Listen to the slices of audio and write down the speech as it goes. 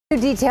New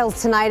details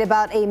tonight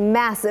about a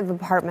massive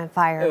apartment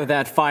fire.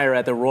 That fire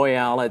at the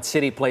Royale at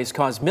CityPlace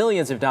caused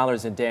millions of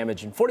dollars in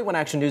damage. And 41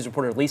 Action News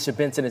reporter Lisa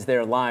Benson is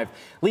there live.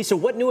 Lisa,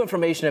 what new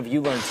information have you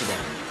learned today?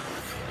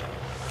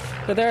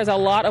 So there's a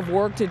lot of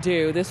work to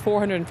do. This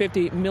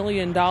 $450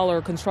 million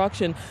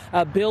construction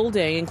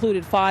building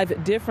included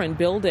 5 different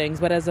buildings,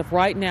 but as of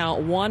right now,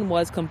 one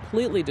was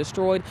completely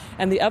destroyed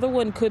and the other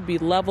one could be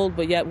leveled.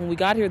 But yet when we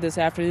got here this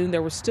afternoon,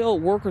 there were still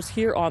workers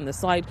here on the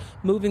site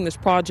moving this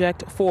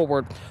project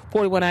forward.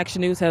 41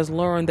 Action News has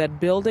learned that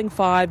Building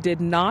 5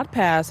 did not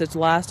pass its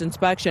last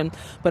inspection,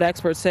 but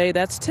experts say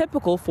that's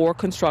typical for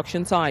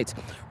construction sites.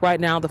 Right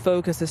now, the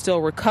focus is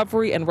still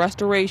recovery and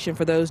restoration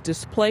for those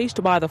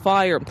displaced by the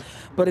fire.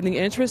 But in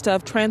the interest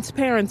of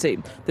transparency,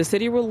 the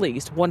city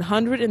released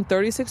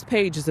 136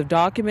 pages of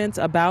documents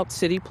about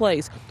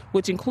CityPlace,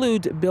 which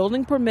include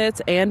building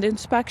permits and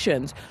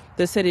inspections.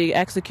 The city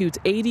executes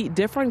 80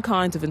 different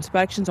kinds of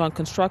inspections on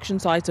construction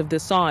sites of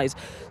this size.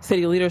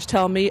 City leaders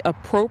tell me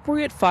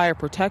appropriate fire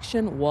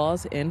protection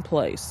was in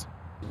place.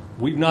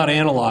 We've not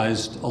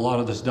analyzed a lot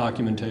of this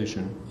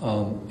documentation,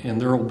 and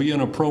there will be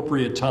an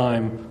appropriate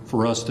time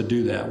for us to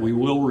do that. We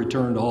will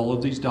return to all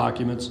of these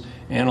documents,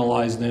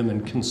 analyze them,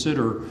 and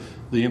consider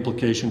the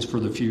implications for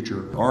the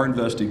future. Our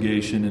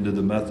investigation into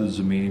the methods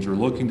and means are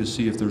looking to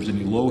see if there's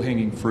any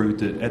low-hanging fruit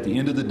that at the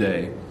end of the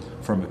day,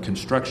 from a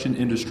construction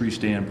industry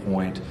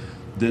standpoint,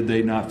 did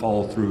they not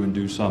follow through and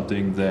do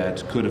something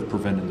that could have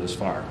prevented this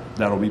fire?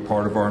 That'll be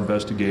part of our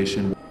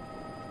investigation.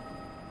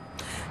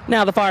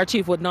 Now, the fire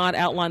chief would not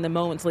outline the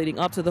moments leading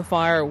up to the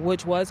fire,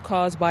 which was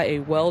caused by a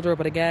welder.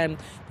 But again,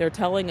 they're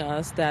telling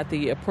us that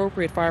the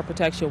appropriate fire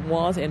protection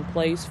was in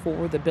place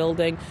for the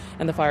building.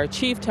 And the fire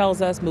chief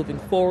tells us moving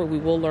forward, we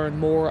will learn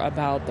more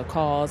about the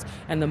cause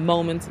and the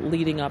moments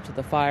leading up to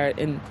the fire.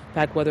 In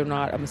fact, whether or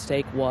not a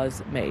mistake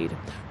was made.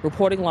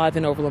 Reporting live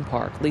in Overland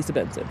Park, Lisa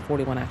Benson,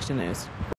 41 Action News.